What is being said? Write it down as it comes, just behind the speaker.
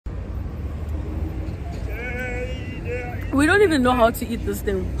We don't even know how to eat this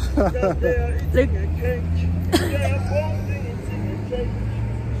thing. Like,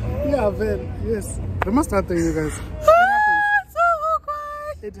 yeah, man. Yes. The most hard thing, you guys. so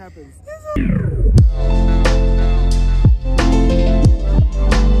awkward. It happens.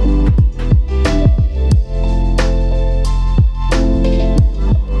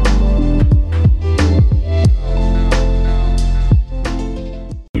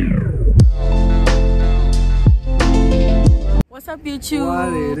 What's up,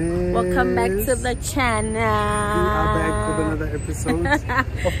 YouTube? Welcome back to the channel. We are back with another episode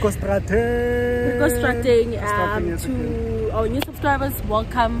of Ko Strateng. Ko Strateng. To our new subscribers,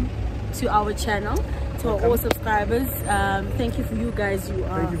 welcome to our channel. To our old subscribers, thank you for you guys.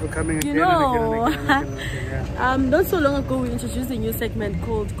 Thank you for coming again. Not so long ago, we introduced a new segment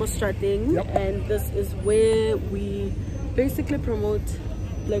called Ko Strateng, and this is where we basically promote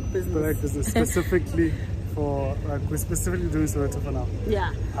black business. Black business specifically. For we're specifically doing Soweto for now.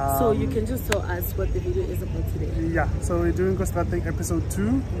 Yeah. So you can just tell us what the video is about today. Yeah. So we're doing Ko Strateng episode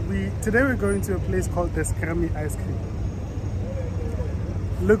 2. Today we're going to a place called the Scrummy Ice Cream.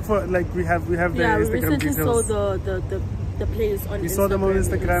 Look for we have the Instagram we recently details. saw the place on Instagram. We saw them on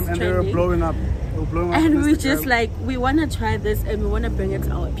Instagram and they were blowing up. And we just we want to try this and we want to bring it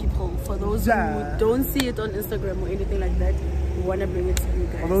to our people. For those who don't see it on Instagram or anything like that, we want to bring it to you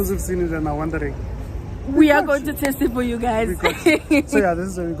guys. For those who've seen it and are wondering, we are going to test it for you guys. So yeah, this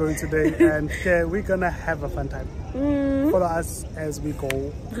is where we're going today, and we're gonna have a fun time. Follow us as we go.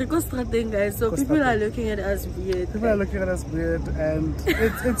 Ko Strateng, guys. So people are looking at us weird. People are looking at us weird, and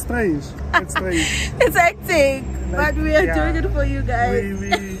it's strange. It's strange. It's hectic, but we are doing it for you guys.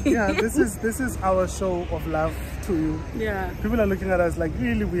 This is our show of love to you. Yeah. People are looking at us like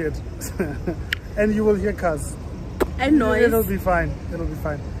really weird, and you will hear cars and noise. It'll be fine. It'll be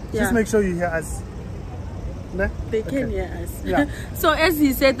fine. Just make sure you hear us. They can hear us. Yeah. So as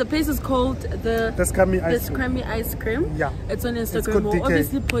he said, the place is called the Scrummy Ice Cream. Yeah. It's on Instagram. We'll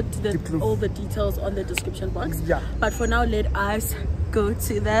obviously put all the details on the description box. Yeah. But for now, let us go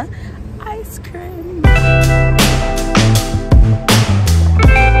to the ice cream.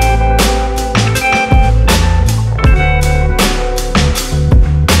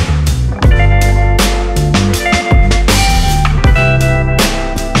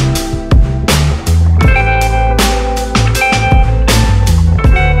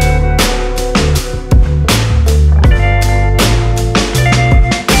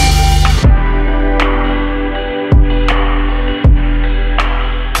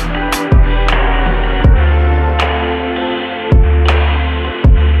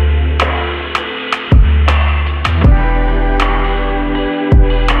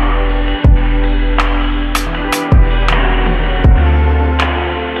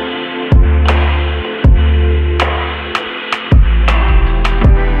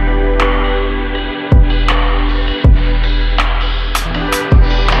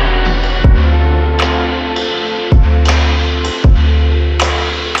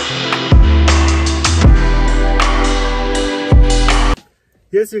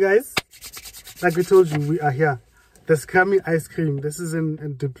 Yes, you guys, like we told you, we are here. The Scrummy Ice Cream. This is in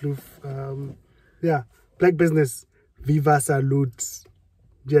Diepkloof. Yeah, black business. Viva Salute.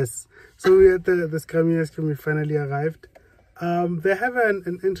 Yes. So we're at the Scrummy Ice Cream. We finally arrived. They have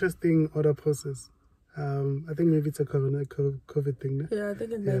an interesting order process. I think maybe it's a COVID thing. No? Yeah, I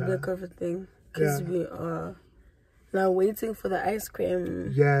think it may be a COVID thing. Because we are now waiting for the ice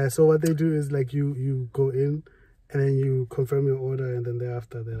cream. Yeah, so what they do is you go in, and then you confirm your order, and then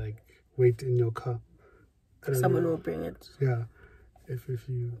thereafter they wait in your car. Someone will bring it. Yeah, if I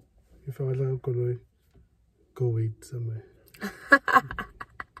want to go wait somewhere.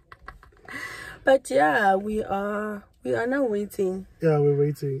 But yeah, we are now waiting. Yeah, we're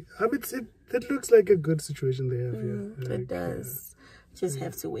waiting. It looks like a good situation they have here. It does. Just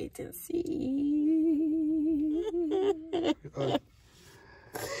have to wait and see.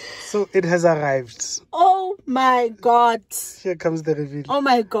 So it has arrived. Oh my god. Here comes the reveal. Oh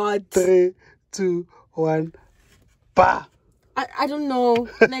my god. 3, 2, 1. Bah! I don't know.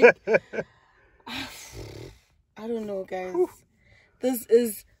 I don't know, guys. This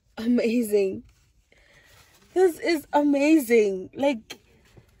is amazing. This is amazing. Now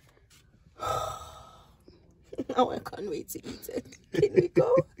I can't wait to eat it. Can we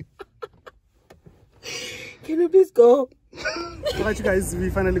go? Can we please go? Alright, you guys, we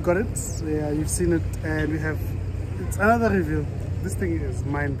finally got it. Yeah, you've seen it, and it's another review. This thing is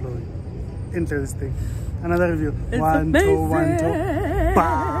mind-blowing. Interesting. Another review. It's 1, 2, 1, 2.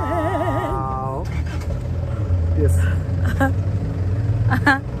 Wow. Yes.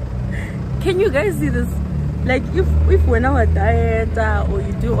 Can you guys see this? Like if when our diet or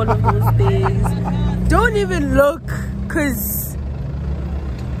you do all of those things, don't even look, cause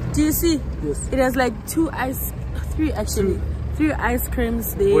do you see? Yes. It has like three ice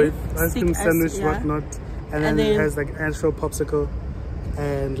creams there. With ice cream sandwich, whatnot, and then it has like actual popsicle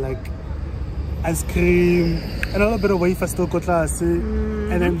and like ice cream and a little bit of wafer still classy.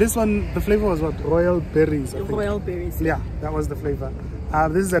 And then this one, the flavor was what? Royal berries. Royal berries. Yeah, that was the flavor.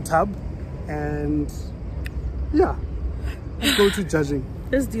 This is a tub, and yeah, let's go to judging.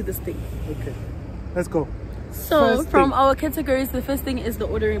 Let's do this thing. Okay, let's go. So from our categories, the first thing is the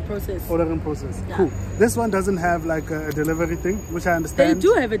ordering process. Ordering process. Yeah. Cool. This one doesn't have like a delivery thing, which I understand. They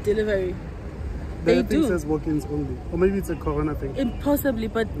do have a delivery. They do. It says walk-ins only, or maybe it's a Corona thing. Impossibly,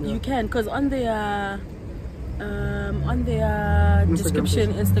 but you can, because on their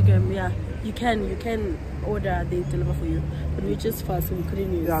description, Instagram, yeah, you can order, they deliver for you. But we just fast, so we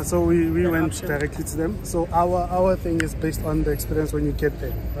couldn't use. Yeah, so we went directly to them. So our thing is based on the experience when you get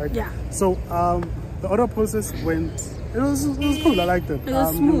there, right? Yeah. So the order process went. It was cool. I liked it. It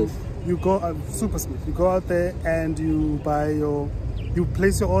was smooth. You go super smooth. You go out there and you you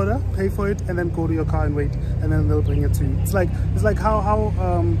place your order, pay for it, and then go to your car and wait, and then they'll bring it to you. It's like how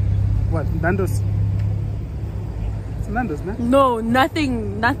what, Nando's? It's Nando's, no? No,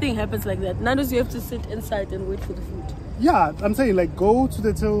 nothing happens like that. Nando's, you have to sit inside and wait for the food. Yeah, I'm saying like go to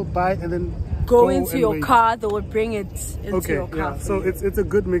the till, buy, and then go into your car. They will bring it into your car. Yeah. So it's a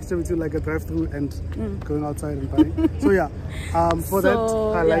good mixture between like a drive-through and going outside and buying. So yeah, that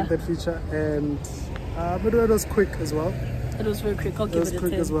I like that feature, and but it was quick as well. It was very quick. I'll give it a 10.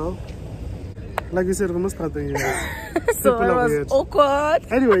 Quick as well. Like we said, Ko Strateng. So it was awkward.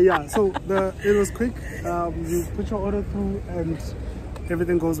 Anyway, yeah. So it was quick. You put your order through and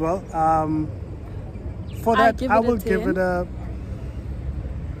everything goes well. For that, I will give it a.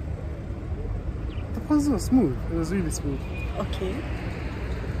 The process was smooth. It was really smooth. Okay.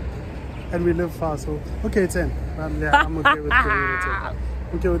 And we live far, so okay, 10. Yeah, I'm okay with giving it a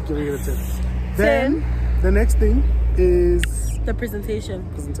 10. Okay with giving it a 10. Then the next thing is the presentation.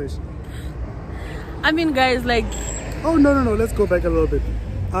 I mean, guys, like, oh no, let's go back a little bit.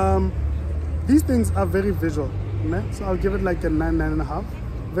 These things are very visual, né? So I'll give it like a 9.5.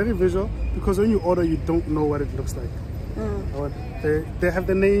 Very visual, because when you order you don't know what it looks like. They have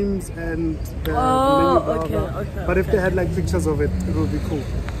the names and the menu, okay. But if they had like pictures of it, it would be cool.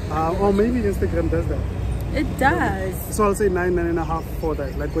 Or maybe Instagram does that. It does. So I'll say 9.5 for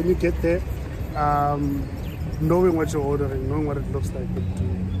that. Like when you get there, knowing what you're ordering, knowing what it looks like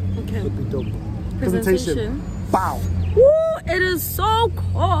would be dope. Presentation. Wow. Woo, it is so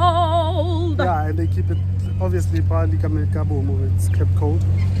cold. Yeah, and they keep it, obviously, probably it's kept cold.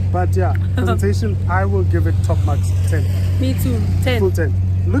 But yeah, presentation, I will give it top marks, 10. Me too, 10. Full 10.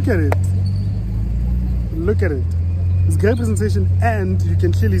 Look at it. Look at it. It's great presentation, and you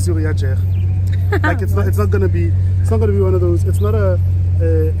can clearly see your chair. Like it's not gonna be one of those. It's not a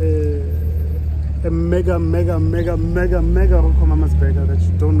mega Rokomama's burger that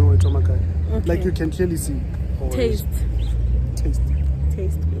you don't know it's Omakai. Okay. Like you can clearly see. Taste,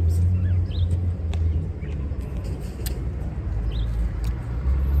 babes.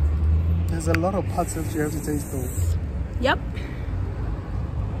 There's a lot of parts that you have to taste though. Yep.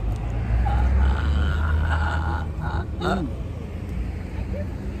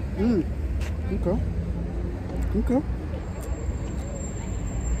 Okay.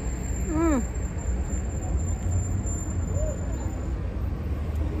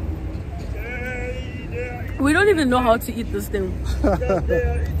 We don't even know how to eat this thing.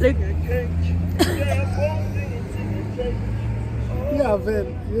 Like, yeah, man.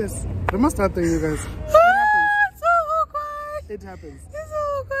 Yes. We must start thing, you guys. It's so awkward. It happens. It's so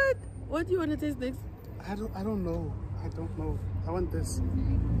awkward. What do you want to taste next? I don't know. I want this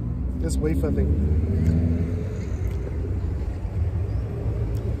wafer thing.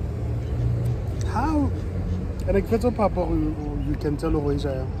 How? And like that's papa you can tell who is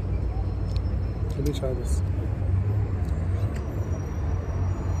I am. Let me try this.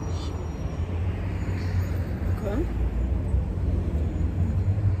 Okay.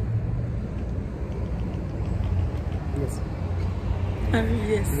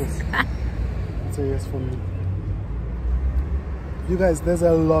 Yes. Yes. It's a yes for me. You guys, there's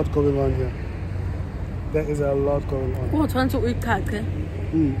a lot going on here. There is a lot going on. Oh, trying to eat cat, okay?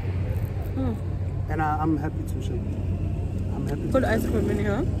 And I'm happy to share. I'm happy. Put ice cream in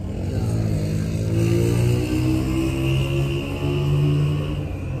here.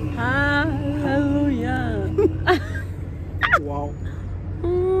 Hallelujah. Wow.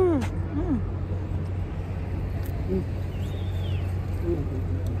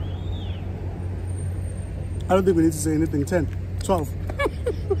 I don't think we need to say anything. 10, 12,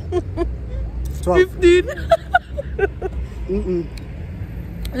 12, 15.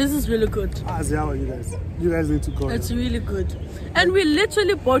 This is really good. You guys need to go. It's really good. And we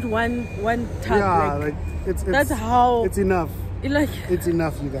literally bought one tub. Yeah, like it's that's how it's enough. Like it's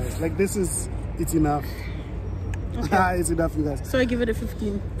enough, you guys. Like it's enough. Okay. It's enough, you guys. So I give it a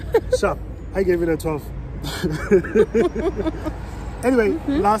 15. Sure. I gave it a 12. Anyway,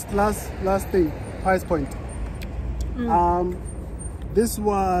 last thing. Price point. This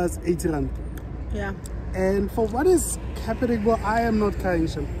was 80 rand. Yeah. And for what is happening, well, I am not crying.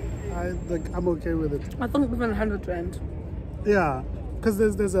 I'm okay with it. I think even 100 rand. Yeah, because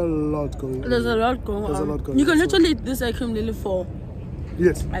there's a lot going on. There's a lot going on. You can literally eat this ice cream nearly for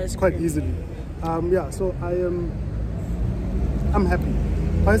quite easily. Yeah, so I'm happy.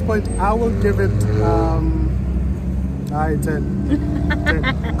 Price point, I will give it 10. 10.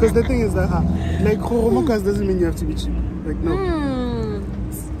 Because the thing is that like Khoromokas doesn't mean you have to be cheap. Like no.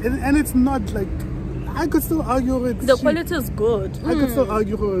 And it's not like, I could still argue it's the cheap. quality is good. I could still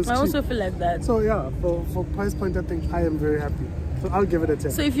argue it's cheap. I also feel like that. So yeah, for price point, I think I am very happy. So I'll give it a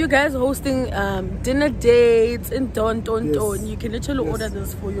 10. So if you guys are hosting dinner dates in Don, you can literally order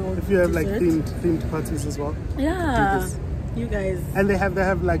this for your if you have dessert. like themed parties as well. Yeah, you guys. And they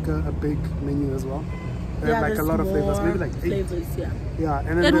have like a big menu as well. They have like a lot of flavors, maybe like 8 flavors. Yeah.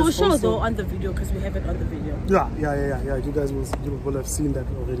 And then we'll show though on the video because we have it on the video. Yeah. You guys will have seen that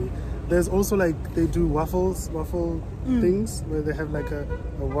already. There's also like they do waffle things where they have like a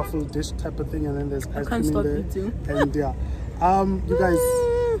waffle dish type of thing, and then there's ice cream in there. Eating. And yeah, you guys,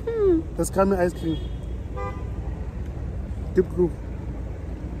 the Scrummy Ice Cream, Diepkloof,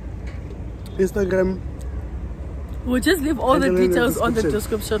 Instagram. We'll just leave all the details on the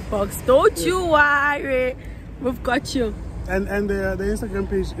description box. Don't you worry, we've got you. And the Instagram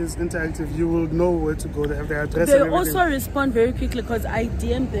page is interactive. You will know where to go. They have their address. They and also respond very quickly because I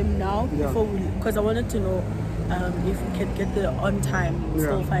DM'd them now because I wanted to know if we can get there on time.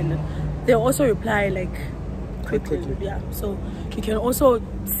 Still find it. They also reply like quickly. Yeah, so you can also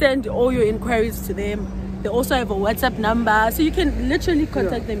send all your inquiries to them. They also have a WhatsApp number, so you can literally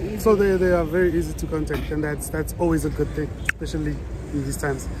contact them easily. So they are very easy to contact, and that's always a good thing, especially in these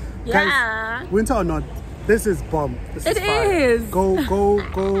times. Yeah. Guys, winter or not, this is bomb. This is fire. Go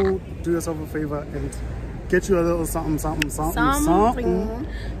do yourself a favor and get you a little something.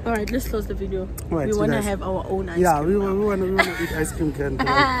 All right, let's close the video. Right, we want to have our own ice cream. Yeah, we want to eat ice cream. We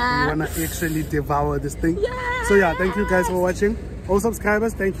want to actually devour this thing. Yeah. So yeah, thank you guys for watching. All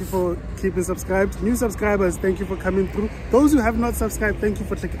subscribers, thank you for keeping subscribed. New subscribers, thank you for coming through. Those who have not subscribed, thank you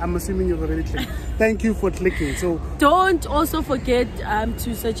for clicking. I'm assuming you've already clicked. Thank you for clicking. So don't also forget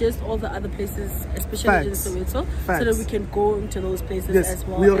to suggest all the other places, especially in Soweto, so that we can go into those places as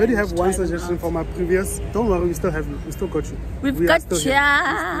well. We already have one suggestion from our previous. Don't worry, we still have you. We still got you. We got you.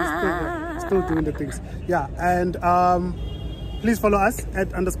 Still doing the things. Yeah, and please follow us at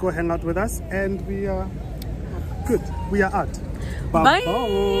 _hangout with us, and we are good. We are out. Bye.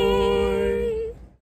 Bye.